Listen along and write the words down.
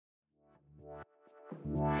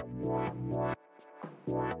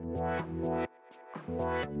Welcome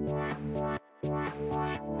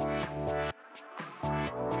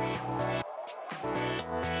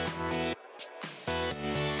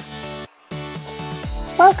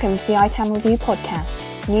to the ITAM Review podcast,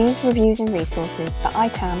 news, reviews and resources for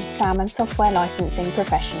ITAM, SAM and software licensing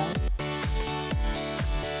professionals.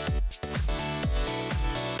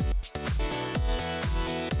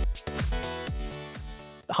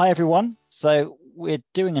 Hi everyone. So we're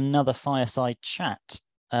doing another Fireside Chat,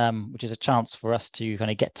 which is a chance for us to kind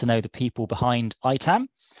of get to know the people behind ITAM.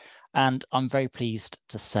 And I'm very pleased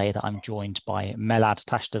to say that I'm joined by Melad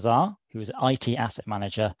Tashtezar, who is an IT asset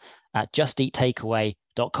manager at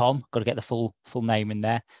justeattakeaway.com. Got to get the full name in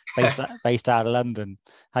there, based out of London.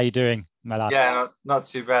 How are you doing, Melad? Yeah, not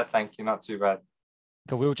too bad, thank you. Not too bad.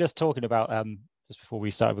 We were just talking about, just before we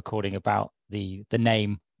started recording, about the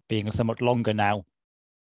name being somewhat longer now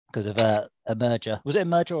because of a merger. Was it a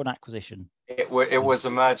merger or an acquisition? It was a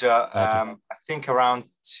merger. I think around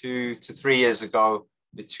 2 to 3 years ago,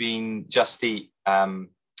 between Just Eat and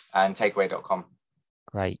Takeaway.com.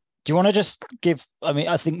 Great. Do you want to just give,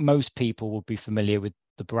 I think most people will be familiar with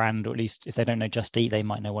the brand, or at least if they don't know Just Eat, they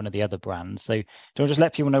might know one of the other brands. So do you want to just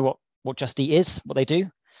let people know what Just Eat is, what they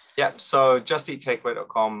do? Yeah, so Just Eat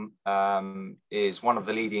Takeaway.com is one of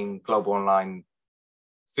the leading global online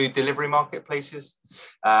food delivery marketplaces.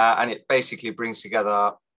 And it basically brings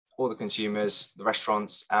together all the consumers, the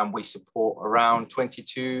restaurants, and we support around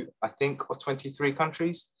 22, I think, or 23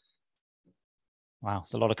 countries. Wow,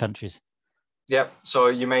 it's a lot of countries. Yep. So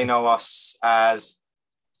you may know us as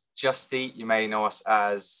Just Eat. You may know us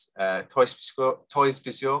as Toys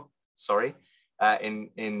Bizur,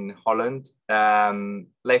 in Holland,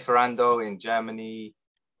 Lieferando in Germany,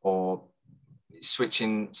 or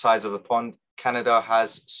switching sides of the pond. Canada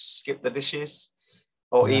has Skip the Dishes,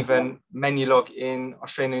 or even Menulog in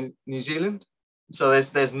Australia and New Zealand. So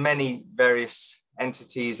there's many various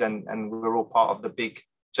entities, and we're all part of the big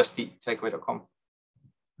Just Eat Takeaway.com.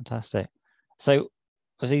 Fantastic. So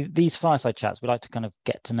obviously these Fireside Chats, we like to kind of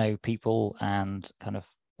get to know people and kind of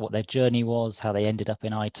what their journey was, how they ended up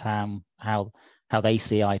in ITAM, how they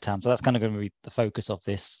see ITAM. So that's kind of going to be the focus of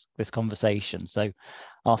this conversation. So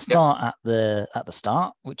I'll start at the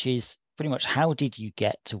start, which is pretty much, how did you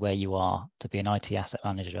get to where you are to be an IT asset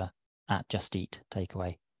manager at Just Eat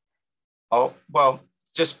Takeaway? Oh, well,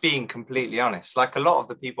 just being completely honest, like a lot of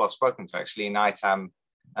the people I've spoken to actually in ITAM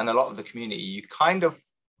and a lot of the community, you kind of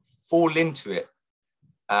fall into it.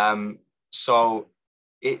 So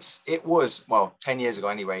it was, well, 10 years ago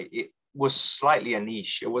anyway, it was slightly a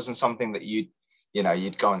niche. It wasn't something that you'd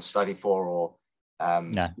go and study for, or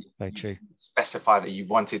no, very true, specify that you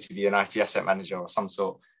wanted to be an IT asset manager or some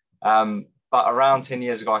sort. But around 10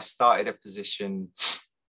 years ago, I started a position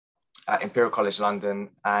at Imperial College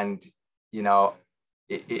London, and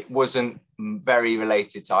it wasn't very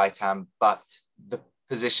related to ITAM, but the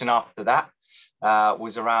position after that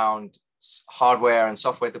was around hardware and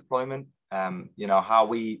software deployment. How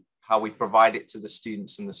we provide it to the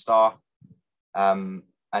students and the staff. And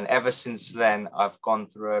ever since then, I've gone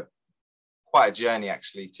through quite a journey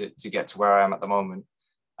actually to get to where I am at the moment.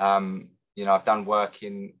 I've done work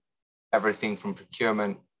in everything from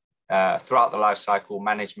procurement throughout the life cycle,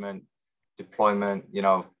 management, deployment,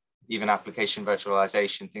 even application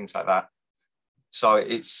virtualization, things like that. So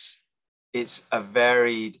it's a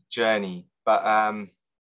varied journey, but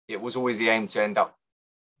it was always the aim to end up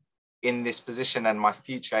in this position, and my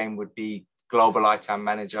future aim would be global ITAM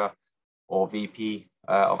manager or VP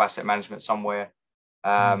of asset management somewhere.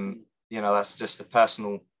 That's just a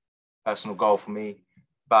personal goal for me.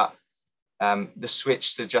 But the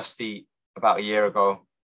switch to Just Eat about a year ago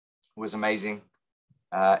was amazing.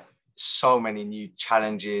 So many new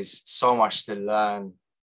challenges, so much to learn.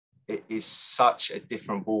 It is such a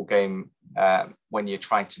different ball game when you're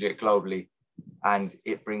trying to do it globally, and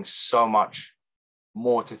it brings so much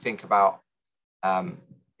more to think about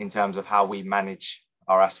in terms of how we manage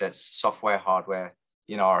our assets, software, hardware,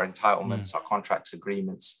 our entitlements, our contracts,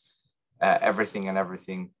 agreements, everything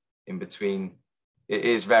in between. It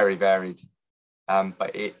is very varied,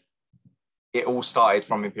 but it all started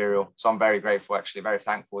from Imperial. So I'm very grateful, actually, very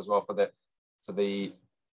thankful as well for the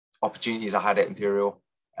opportunities I had at Imperial.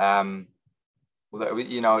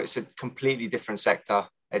 It's a completely different sector,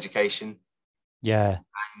 education. Yeah.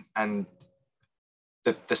 And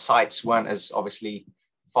the sites weren't as obviously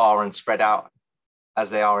far and spread out as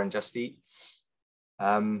they are in Just Eat.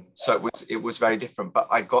 So it was very different, but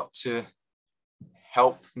I got to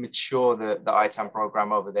help mature the ITAM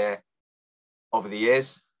program over there over the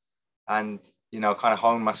years, and kind of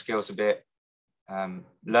hone my skills a bit,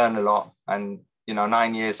 learn a lot. And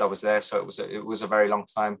 9 years I was there, so it was a very long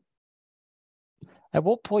time. At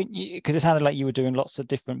what point, because it sounded like you were doing lots of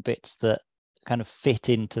different bits that kind of fit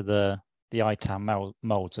into the ITAM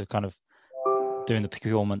mold, so kind of doing the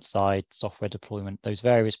procurement side, software deployment, those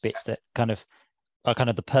various bits that kind of are kind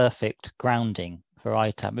of the perfect grounding for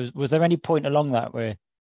ITAM. Was there any point along that where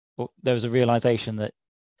there was a realization that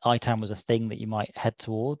ITAM was a thing that you might head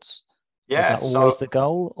towards? Yeah. Was that always the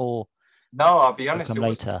goal, or no? I'll be honest. It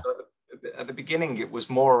was later. At the beginning. It was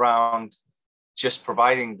more around just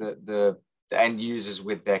providing the end users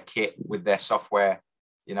with their kit, with their software.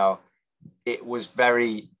 You know, it was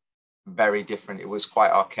very, very different. It was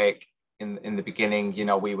quite archaic in the beginning. You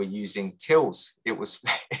know, we were using tills. It was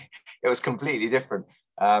it was completely different.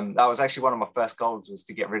 That was actually one of my first goals, was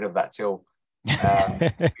to get rid of that till.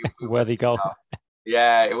 Worthy goal.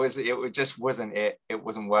 Yeah, it just wasn't it. It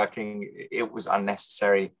wasn't working. It was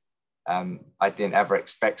unnecessary. I didn't ever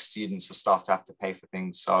expect students or staff to have to pay for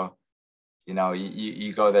things. So, you know,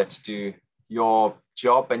 you go there to do your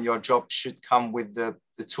job, and your job should come with the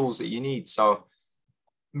tools that you need. So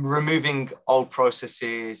removing old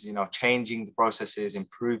processes, you know, changing the processes,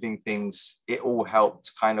 improving things, it all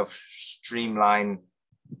helped kind of streamline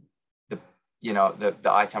the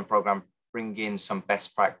ITAM program, bring in some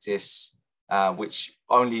best practice, which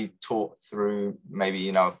only taught through maybe,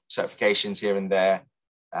 you know, certifications here and there,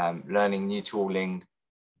 learning new tooling,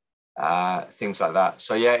 things like that.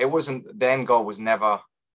 So yeah, it wasn't, the end goal was never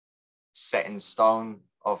set in stone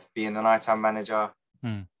of being an ITAM manager.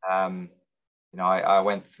 You know, I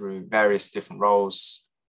went through various different roles,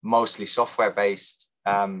 mostly software based.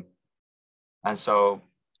 And so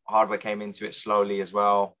hardware came into it slowly as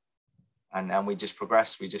well. And we just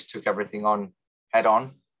progressed. We just took everything on head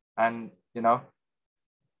on, and, you know,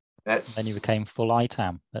 then you became full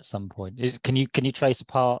ITAM at some point. Can you trace a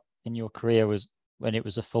part in your career was when it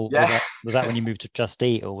was a full? Yeah. Was that when you moved to Just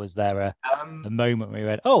Eat, or was there a moment where you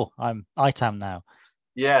went, "Oh, I'm ITAM now"?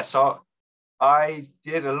 Yeah, so I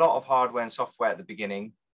did a lot of hardware and software at the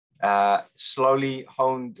beginning. Slowly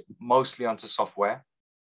honed mostly onto software,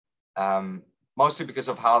 mostly because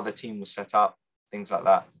of how the team was set up, things like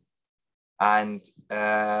that. And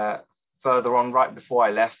further on, right before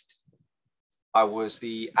I left, I was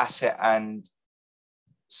the asset and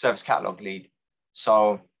service catalog lead.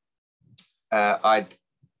 So I'd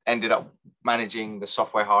ended up managing the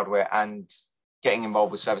software, hardware, and getting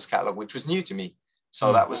involved with service catalog, which was new to me.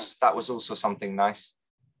 So that was also something nice,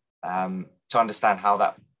 to understand how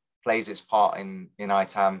that plays its part in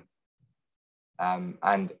ITAM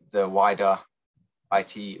and the wider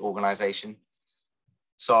IT organization.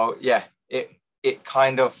 So yeah, it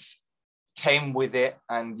kind of came with it.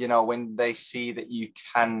 And, you know, when they see that you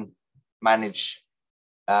can manage,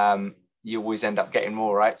 you always end up getting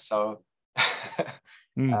more, right? So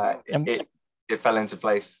it fell into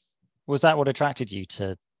place. Was that what attracted you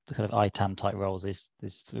to the kind of ITAM type roles, is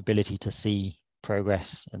this ability to see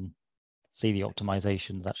progress and see the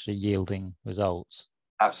optimizations actually yielding results?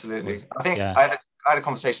 Absolutely. I think I had a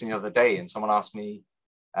conversation the other day, and someone asked me,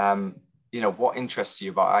 you know, what interests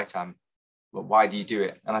you about ITAM? Well, why do you do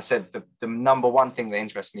it? And I said the number one thing that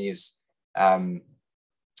interests me is, well,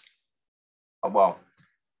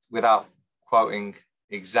 without quoting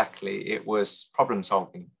exactly, it was problem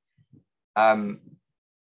solving.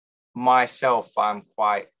 Myself, I'm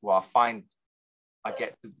quite, well, I find I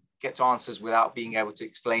get to answers without being able to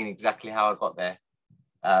explain exactly how I got there.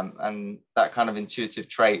 And that kind of intuitive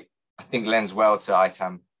trait, I think, lends well to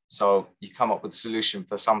ITAM. So you come up with a solution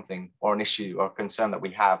for something, or an issue or a concern that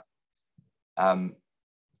we have. And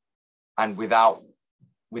without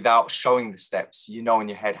showing the steps, you know in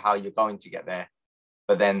your head how you're going to get there.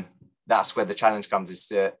 But then that's where the challenge comes, is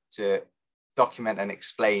to document and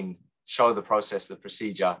explain, show the process, the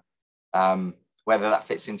procedure, whether that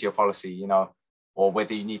fits into your policy, you know, or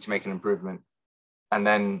whether you need to make an improvement. And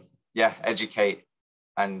then, yeah, educate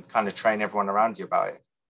and kind of train everyone around you about it.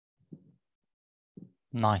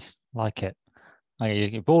 Nice, like it. Oh,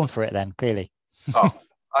 you're born for it then, clearly. Oh,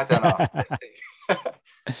 I don't know. Let's see.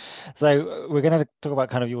 So we're going to talk about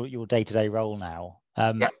kind of your day-to-day role now.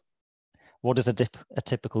 Yeah. What does a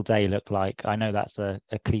typical day look like? I know that's a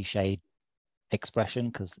cliched expression,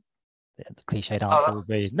 because the cliched answer would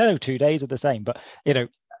be no, 2 days are the same. But, you know,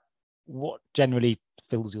 what generally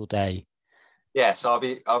fills your day? Yeah, so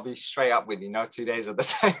I'll be straight up with you. No 2 days are the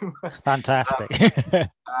same. Fantastic.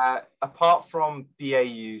 Apart from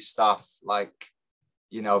BAU stuff, like,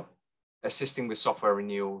 you know, assisting with software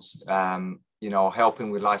renewals, you know,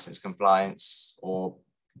 helping with license compliance, or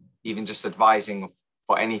even just advising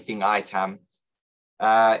for anything ITAM.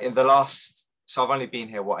 So I've only been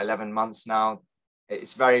here, 11 months now.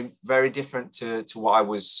 It's very, very different to what I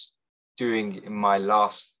was doing in my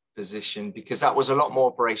last position because that was a lot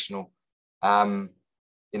more operational. I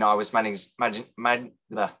was managing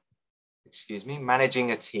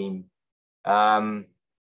a team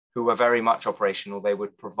who were very much operational. They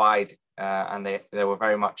would provide, and they were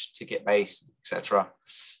very much ticket based, etc.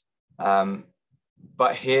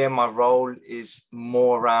 But here, my role is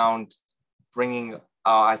more around bringing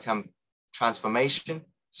our ITAM transformation.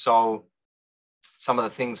 So some of the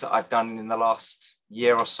things that I've done in the last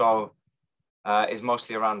year or so is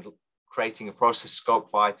mostly around creating a process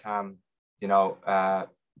scope for ITAM,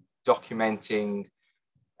 documenting,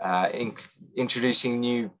 introducing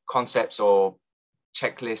new concepts or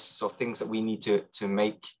checklists or things that we need to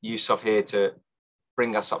make use of here to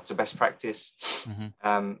bring us up to best practice.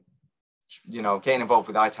 Mm-hmm. Getting involved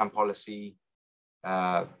with ITAM policy,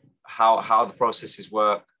 how the processes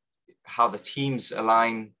work, how the teams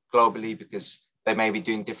align globally, because they may be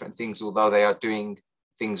doing different things, although they are doing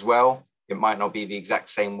things well. It might not be the exact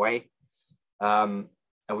same way. And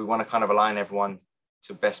we want to kind of align everyone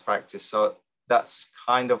to best practice. So that's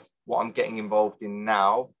kind of what I'm getting involved in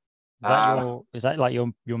now. Is that like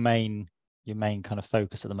your main kind of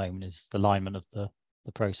focus at the moment, is the alignment of the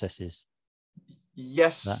processes?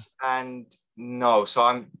 Yes and no. So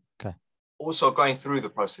I'm also going through the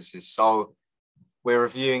processes. So we're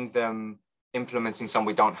reviewing them, implementing some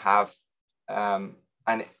we don't have. And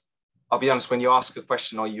I'll be honest, when you ask a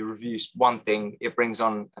question or you review one thing, it brings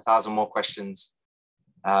on 1,000 more questions.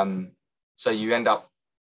 So you end up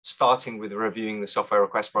starting with reviewing the software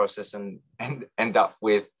request process and end up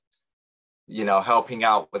with, helping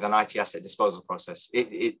out with an IT asset disposal process.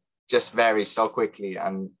 It just varies so quickly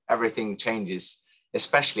and everything changes,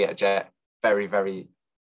 especially at Jet, very, very,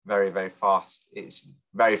 very, very fast. It's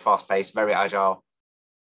very fast paced, very agile.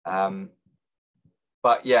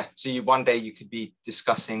 But yeah, so one day you could be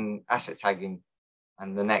discussing asset tagging,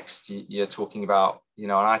 and the next you're talking about, an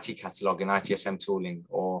IT catalog and ITSM tooling,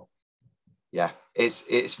 or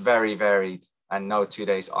it's very varied, and no 2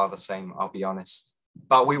 days are the same, I'll be honest.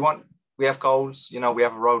 But we have goals, we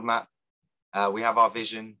have a roadmap, we have our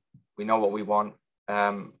vision, we know what we want,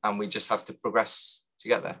 and we just have to progress to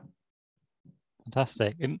get there.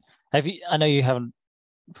 Fantastic. And I know you haven't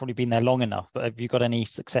probably been there long enough, but have you got any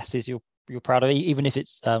successes you're proud of, even if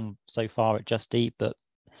it's so far at Just Eat, but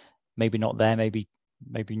maybe not there, maybe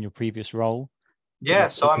in your previous role? Yeah,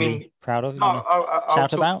 so I mean, proud of? I'll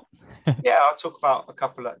talk about a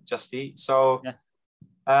couple at Just Eat. So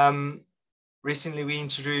recently we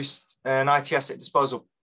introduced an IT asset disposal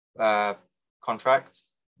contract.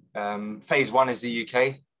 Phase 1 is the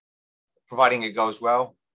UK. Providing it goes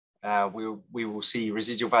well, we will see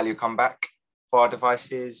residual value come back for our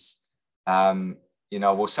devices.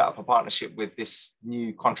 We'll set up a partnership with this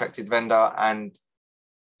new contracted vendor, and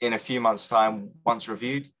in a few months' time, once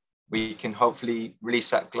reviewed, we can hopefully release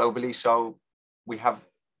that globally. So we have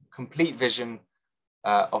complete vision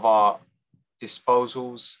of our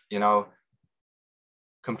disposals,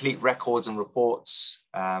 complete records and reports.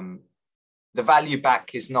 The value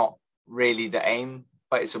back is not really the aim,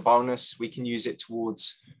 but it's a bonus. We can use it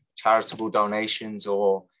towards charitable donations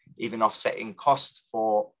or even offsetting costs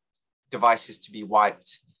for devices to be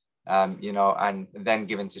wiped, and then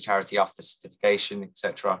given to charity after certification,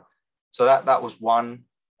 etc. So that was one,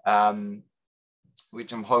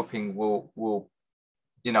 which I'm hoping will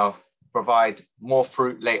provide more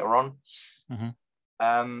fruit later on.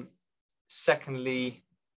 Mm-hmm. Secondly,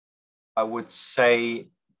 I would say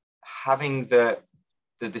having the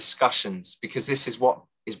discussions, because this is what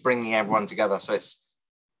is bringing everyone together. So it's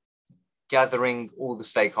gathering all the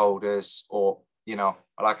stakeholders, or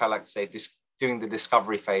like I like to say, doing the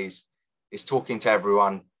discovery phase is talking to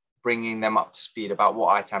everyone, bringing them up to speed about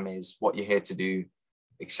what ITAM is, what you're here to do,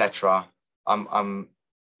 etc. I'm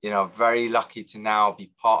very lucky to now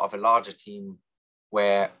be part of a larger team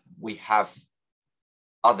where we have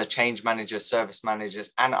other change managers, service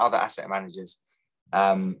managers, and other asset managers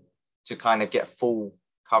to kind of get full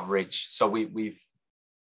coverage. So we're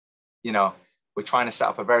trying to set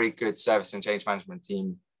up a very good service and change management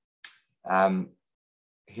team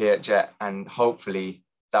here at Jet, and hopefully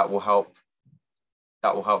that will help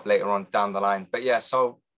later on down the line. But yeah,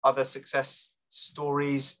 so other success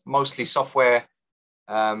stories, mostly software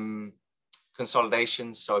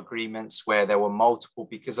consolidations, so agreements where there were multiple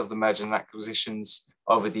because of the mergers and acquisitions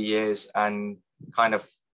over the years, and kind of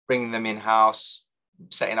bringing them in-house,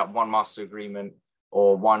 setting up one master agreement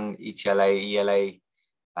or one ETLA, ELA,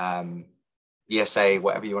 ESA,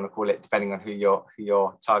 whatever you want to call it, depending on who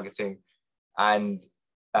you're targeting, and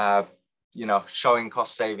showing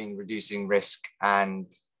cost saving, reducing risk, and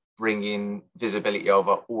bringing visibility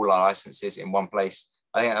over all our licenses in one place.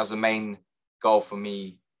 I think that was the main goal for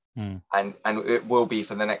me and it will be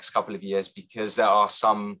for the next couple of years, because there are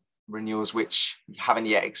some renewals which haven't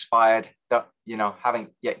yet expired, that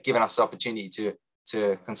haven't yet given us the opportunity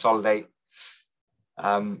to consolidate.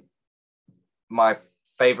 My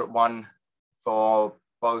favorite one for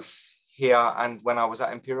both here and when I was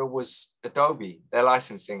at Imperial was Adobe. Their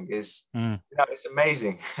licensing is it's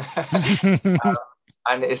amazing.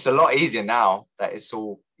 And it's a lot easier now that it's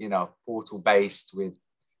all portal based with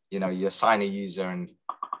you assign a user and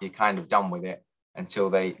you're kind of done with it until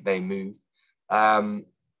they move.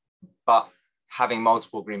 But having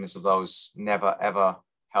multiple agreements of those never ever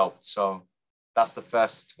helped. So that's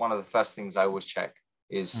one of the first things I always check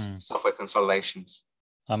is software consolidations.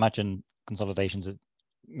 I imagine consolidations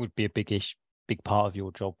would be a big part of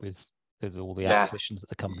your job with all the acquisitions that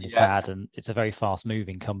the company's had, and it's a very fast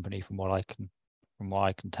moving company from what I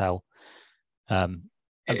can tell. I'm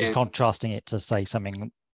just contrasting it to say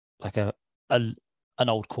something like an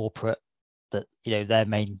old corporate that their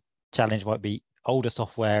main challenge might be older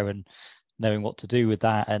software and knowing what to do with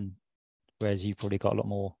that, and whereas you've probably got a lot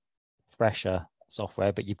more fresher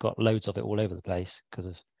software, but you've got loads of it all over the place because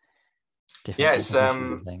of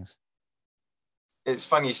different things. It's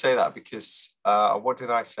funny you say that, because what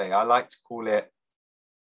did I say? I like to call it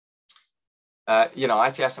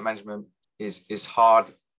IT asset management is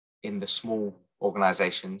hard in the small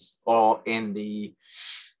organizations or in the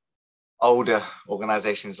older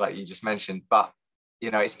organizations like you just mentioned, but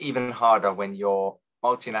it's even harder when you're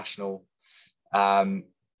multinational.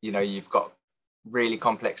 You've got really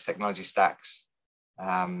complex technology stacks.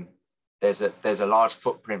 There's a large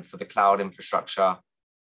footprint for the cloud infrastructure,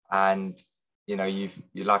 and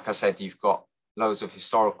like I said, you've got loads of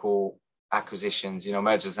historical acquisitions,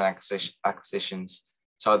 mergers and acquisitions.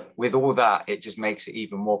 So with all that, it just makes it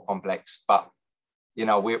even more complex. But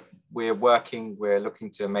we're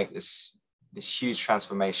looking to make this huge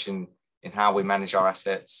transformation in how we manage our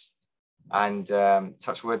assets, and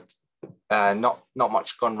touch wood, not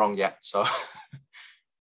much gone wrong yet. So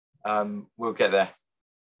we'll get there.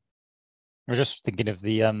 I was just thinking of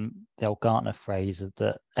the old Gartner phrase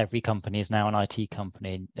that every company is now an IT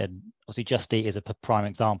company, and obviously Just Eat is a prime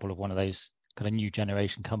example of one of those kind of new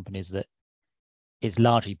generation companies that is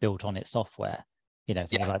largely built on its software.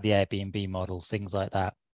 Things like the Airbnb models, things like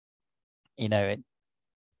that.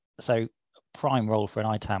 So prime role for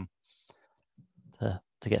an ITAM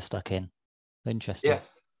to get stuck in. Interesting. Yeah,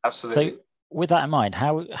 absolutely. So with that in mind,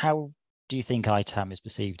 how do you think ITAM is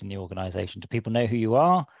perceived in the organization? Do people know who you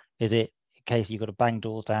are? Is it a case you've got to bang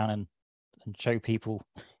doors down and show people?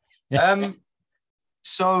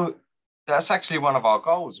 So that's actually one of our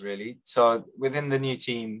goals, really. So within the new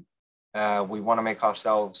team, we want to make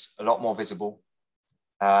ourselves a lot more visible.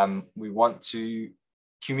 We want to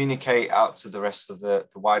communicate out to the rest of the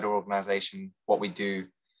wider organization what we do,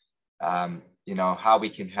 how we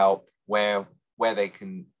can help, where they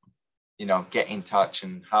can, get in touch,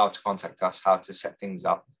 and how to contact us, how to set things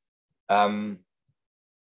up.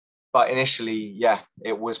 But initially,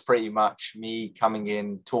 it was pretty much me coming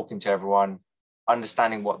in, talking to everyone,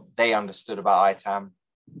 understanding what they understood about ITAM,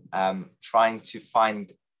 trying to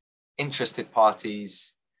find interested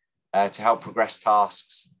parties to help progress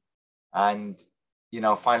tasks, and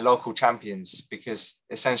find local champions, because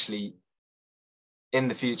essentially in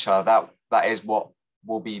the future that is what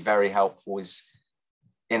will be very helpful. Is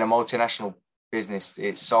in a multinational business,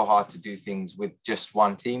 it's so hard to do things with just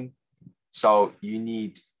one team, so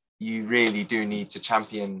you really do need to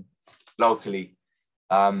champion locally,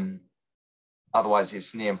 otherwise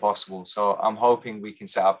it's near impossible. So I'm hoping we can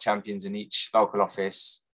set up champions in each local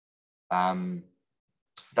office.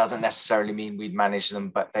 Doesn't necessarily mean we'd manage them,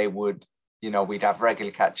 but they would, we'd have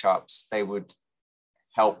regular catch-ups. They would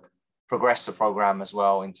help progress the program as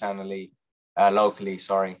well internally, locally,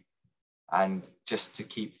 and just to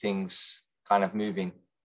keep things kind of moving.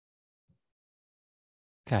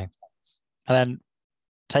 Okay. And then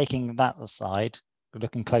taking that aside,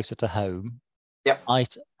 looking closer to home,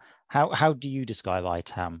 how do you describe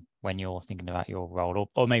ITAM when you're thinking about your role,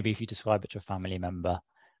 or maybe if you describe it to a family member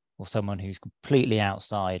or someone who's completely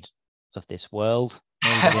outside of this world,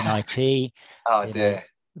 maybe in IT? Oh dear.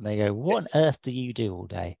 They go, what on earth do you do all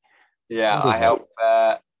day? Yeah,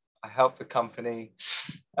 I help the company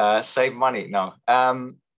save money. No,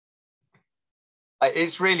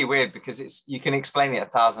 it's really weird because you can explain it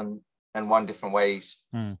 1,001 different ways,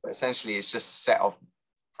 but essentially it's just a set of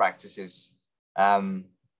practices.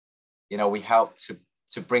 We help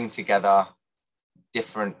to bring together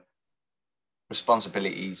different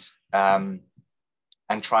responsibilities and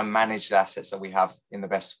try and manage the assets that we have in the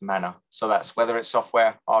best manner. So that's whether it's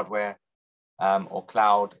software, hardware, or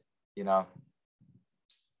cloud,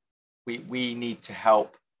 we need to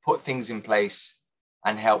help put things in place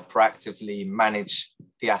and help proactively manage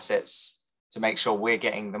the assets to make sure we're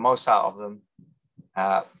getting the most out of them.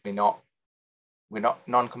 We're not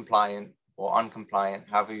non-compliant or uncompliant,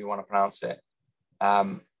 however you want to pronounce it.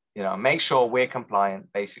 Make sure we're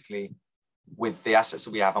compliant basically with the assets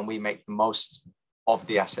that we have, and we make the most of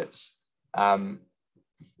the assets, all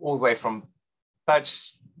the way from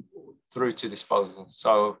purchase through to disposal.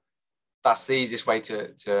 So that's the easiest way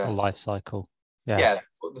to a life cycle. The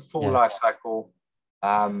full life cycle.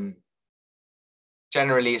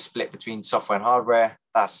 Generally, it's split between software and hardware.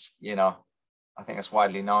 That's, I think that's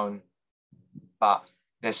widely known, but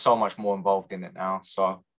there's so much more involved in it now.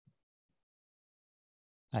 So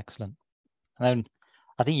excellent. And then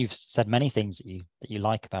I think you've said many things that you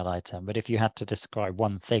like about ITAM, but if you had to describe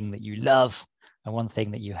one thing that you love and one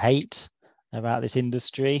thing that you hate about this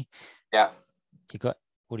industry,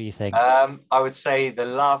 what do you think? I would say the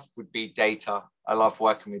love would be data. I love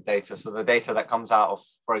working with data. So the data that comes out of,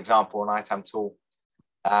 for example, an ITAM tool,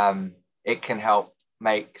 it can help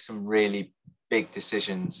make some really big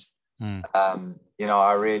decisions.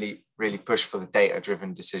 I really, really push for the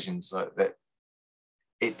data-driven decisions, so that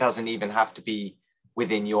it doesn't even have to be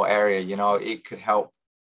within your area. It could help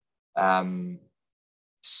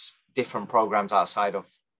different programs outside of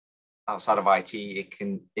IT.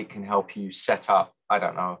 It can help you set up, I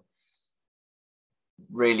don't know,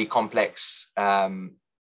 really complex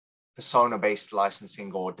persona-based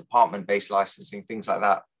licensing or department-based licensing, things like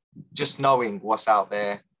that. Just knowing what's out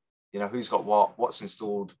there, who's got what's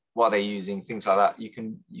installed, what are they using, things like that. You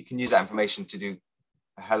can use that information to do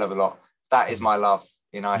a hell of a lot. That is my love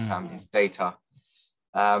in ITAM, is data.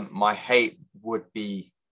 My hate would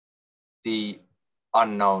be the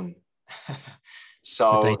unknown.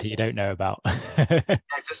 So the data you don't know about.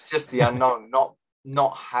 just the unknown,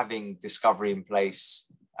 not having discovery in place,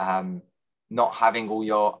 not having all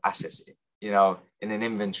your assets, in an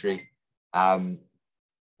inventory,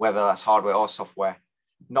 whether that's hardware or software,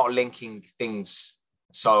 not linking things.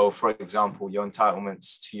 So, for example, your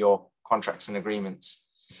entitlements to your contracts and agreements.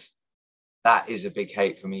 That is a big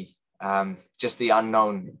hate for me. Just the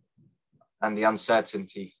unknown and the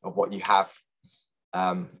uncertainty of what you have.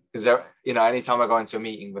 Because anytime I go into a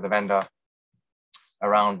meeting with a vendor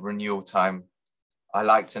around renewal time, I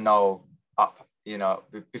like to know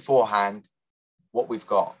beforehand what we've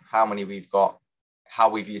got, how many we've got, how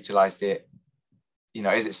we've utilized it,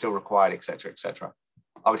 is it still required, etc., etc.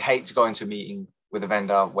 I would hate to go into a meeting with a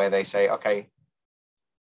vendor where they say, okay,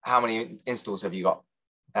 how many installs have you got?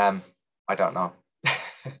 I don't know.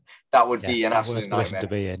 That would be an absolute nightmare to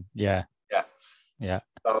be in. Yeah.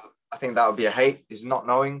 So I think that would be a hate, is not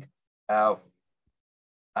knowing, and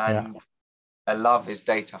a love is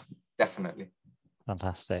data, definitely.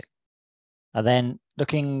 Fantastic. And then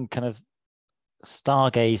looking kind of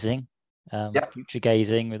stargazing, future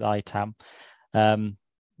gazing with ITAM,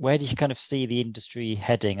 where do you kind of see the industry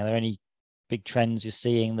heading? Are there any big trends you're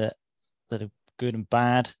seeing that are good and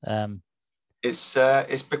bad?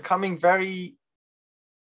 It's becoming very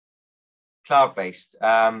cloud-based.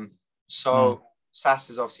 SaaS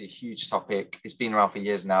is obviously a huge topic. It's been around for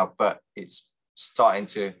years now, but it's starting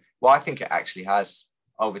to, I think it actually has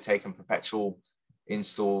overtaken perpetual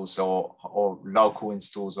installs or local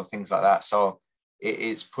installs or things like that. So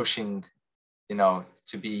it's pushing,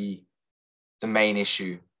 to be the main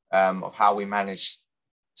issue of how we manage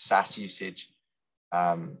SaaS usage,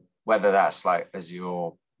 whether that's like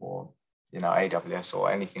Azure or, AWS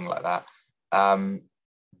or anything like that.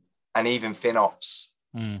 And even FinOps,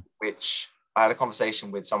 which I had a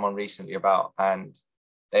conversation with someone recently about, and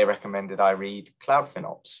they recommended I read Cloud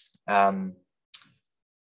FinOps. And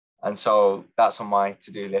so that's on my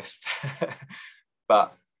to-do list.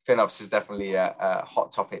 But FinOps is definitely a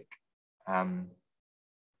hot topic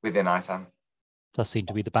within ITAM. Does seem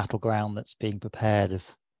to be the battleground that's being prepared of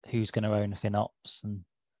who's going to own FinOps, and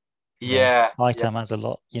ITAM has a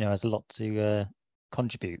lot, to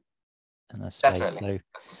contribute in that space. Definitely.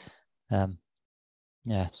 So,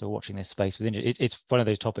 so watching this space within it's one of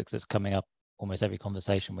those topics that's coming up almost every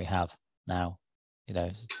conversation we have now.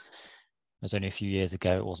 It was only a few years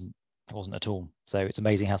ago it wasn't at all. So it's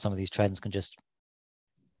amazing how some of these trends can just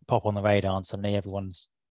pop on the radar and suddenly everyone's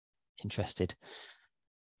interested.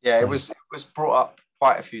 It was brought up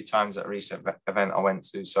quite a few times at a recent event I went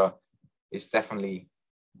to. So it's definitely,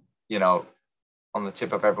 on the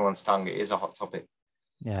tip of everyone's tongue. It is a hot topic.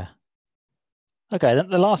 Yeah. Okay.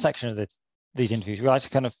 The last section of these interviews, we like to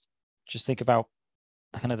kind of just think about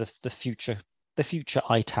kind of the future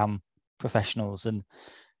ITAM professionals, and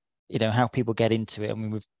how people get into it. I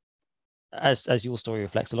mean, as your story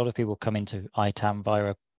reflects, a lot of people come into ITAM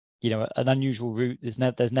via an unusual route.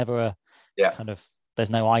 There's never a kind of, there's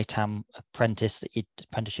no ITAM apprenticeship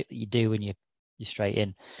that you do and you're straight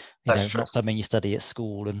in. It's not something you study at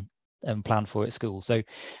school and plan for at school. So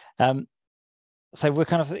so we're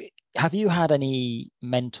kind of, have you had any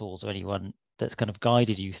mentors or anyone that's kind of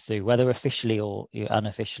guided you through, whether officially or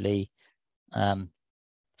unofficially,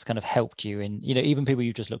 it's kind of helped you in, even people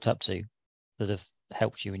you've just looked up to that have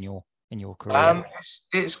helped you in your career?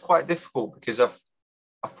 It's quite difficult because I've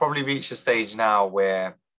probably reached a stage now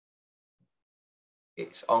where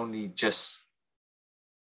it's only just,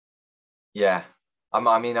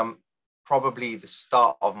 I'm probably the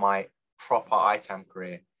start of my proper ITAM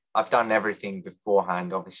career. I've done everything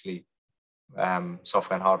beforehand, obviously,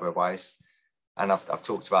 software and hardware wise, and I've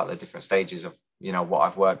talked about the different stages of what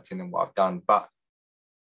I've worked in and what I've done, but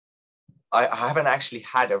I haven't actually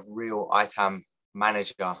had a real ITAM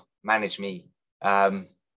manager manage me.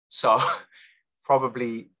 So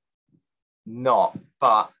probably not,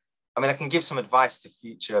 but I mean, I can give some advice to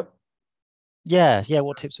future. Yeah.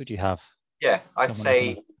 What tips would you have? Yeah, I'd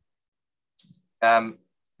say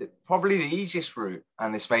probably the easiest route,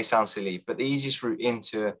 and this may sound silly, but the easiest route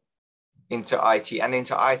into IT and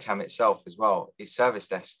into ITAM itself as well is service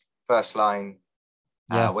desk, first line,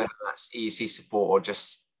 whether that's EUC support or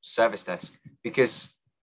just service desk, because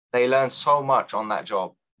they learn so much on that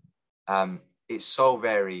job. It's so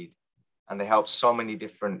varied, and they help so many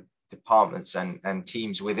different departments and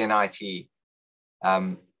teams within IT,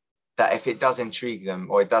 that if it does intrigue them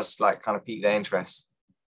or it does kind of pique their interest,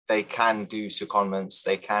 they can do secondments,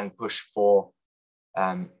 they can push for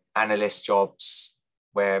analyst jobs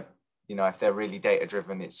where, if they're really data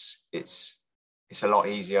driven, it's a lot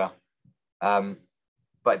easier.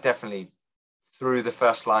 But definitely through the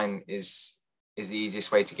first line is the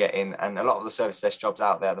easiest way to get in. And a lot of the service desk jobs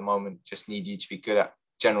out there at the moment just need you to be good at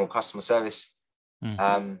general customer service.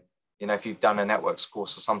 If you've done a networks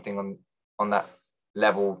course or something on that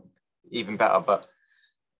level, even better, but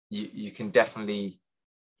you can definitely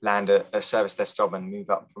land a service desk job and move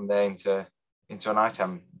up from there into an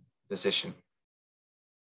ITAM position.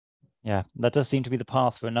 Yeah, that does seem to be the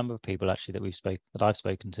path for a number of people actually that I've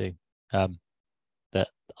spoken to, that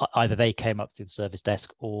either they came up through the service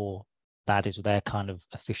desk or that is their kind of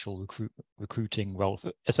official recruiting role,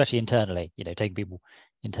 especially internally, taking people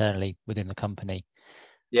internally within the company.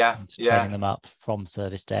 Training them up from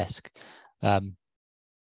service desk. And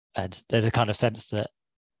there's a kind of sense that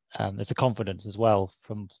there's a confidence as well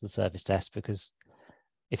from the service desk, because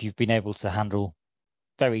if you've been able to handle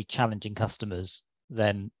very challenging customers,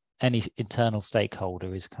 then any internal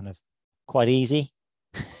stakeholder is kind of quite easy.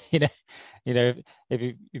 If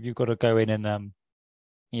you've got to go in and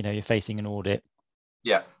you're facing an audit,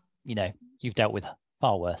 you've dealt with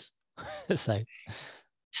far worse. So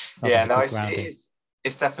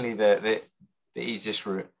it's definitely the easiest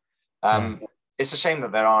route. It's a shame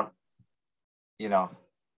that there aren't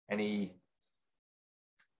any,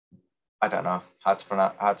 I don't know how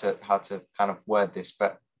to kind of word this,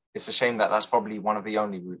 but it's a shame that that's probably one of the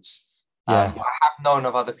only routes. I have known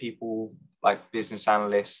of other people like business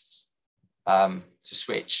analysts to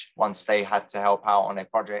switch once they had to help out on a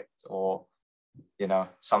project or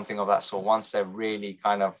something of that sort. Once they're really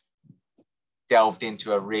kind of delved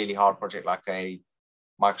into a really hard project like a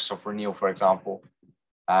Microsoft renewal, for example,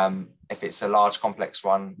 if it's a large complex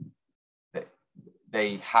one,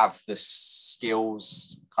 they have the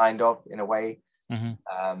skills kind of in a way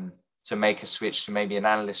to make a switch to maybe an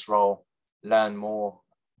analyst role, learn more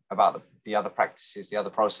about the other practices, the other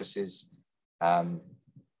processes, and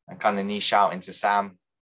kind of niche out into SAM.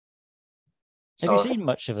 Have you seen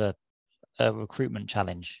much of a recruitment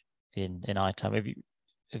challenge in ITAM?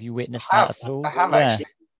 Have you witnessed that at all? I have actually.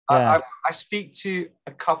 I speak to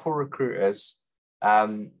a couple recruiters,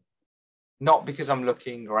 not because I'm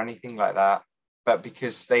looking or anything like that, but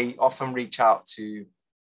because they often reach out to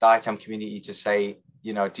the ITAM community to say,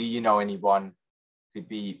 do you know anyone who'd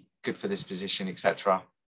be good for this position, etc.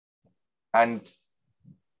 And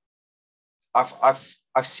I've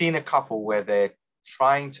seen a couple where they're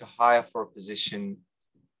trying to hire for a position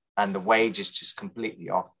and the wage is just completely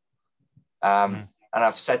off. And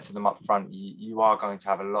I've said to them up front, you are going to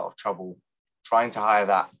have a lot of trouble trying to hire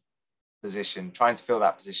that position, trying to fill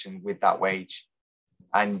that position with that wage.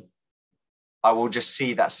 And I will just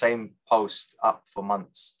see that same post up for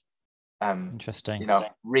months. Interesting.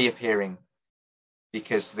 Reappearing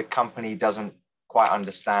because the company doesn't quite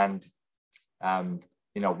understand,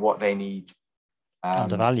 what they need.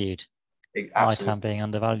 Undervalued. Absolutely. ITAM being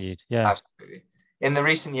undervalued. Yeah. Absolutely. In the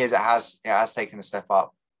recent years, it has taken a step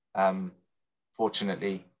up,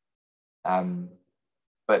 fortunately.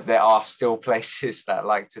 But but there are still places that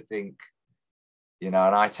like to think, you know,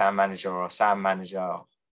 an ITAM manager or a SAM manager,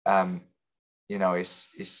 you know, is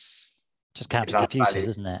just counting computers,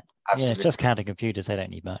 isn't it? Absolutely. Yeah, it's just counting computers. They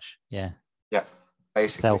don't need much. Yeah. Yeah,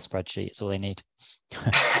 basically. Excel spreadsheet, it's all they need.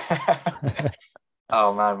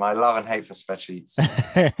 Oh man, my love and hate for spreadsheets.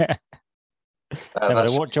 No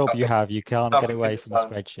matter what job you have, you can't get away from a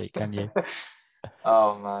spreadsheet, can you?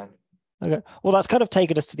 Oh man. Okay. Well, that's kind of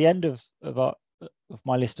taken us to the end of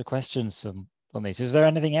my list of questions on these. Is there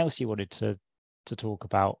anything else you wanted to talk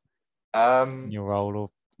about in your role, or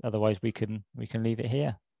otherwise we can leave it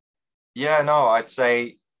here? Yeah, no, I'd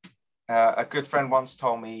say a good friend once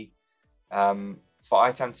told me, for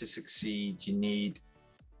ITAM to succeed, you need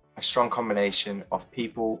a strong combination of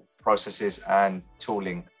people, processes, and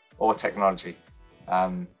tooling or technology.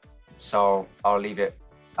 So I'll leave it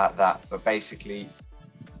at that. But basically,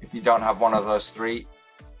 if you don't have one of those three,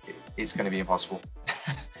 it's going to be impossible.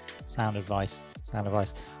 Sound advice. All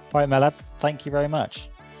right, Melad, thank you very much.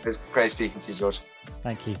 It's great speaking to you, George.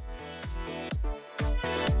 Thank you.